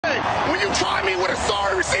with a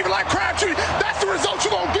sorry receiver like Crabtree, that's the result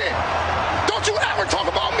you're going to get. Don't you ever talk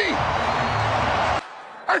about me.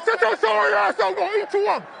 Hey, shut your sorry ass up. I'm going to eat you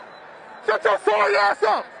up. Shut your sorry ass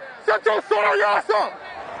up. Shut your sorry ass up.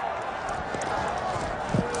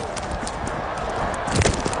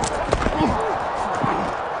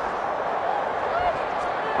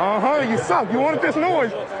 You suck. You wanted this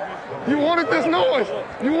noise. You wanted this noise.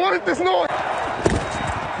 You wanted this noise.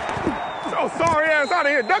 So sorry ass out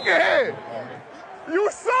of here. Duck your head. You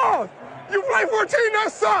suck. You play 14,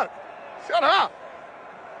 that suck. Shut up.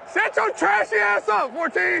 Shut your trashy ass up,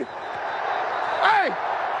 14. Hey,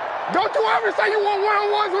 don't you ever say you want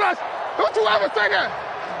one-on-ones with us. Don't you ever say that.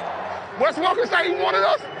 Wes Welker say he wanted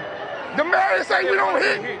us. The Marion say we don't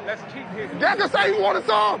hit. Let's keep hitting. Decker say he wanted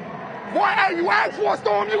some. Boy, hey, you ask for a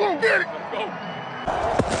storm, you gonna get it.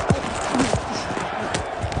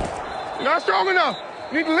 Not strong enough.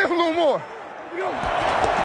 Need to lift a little more.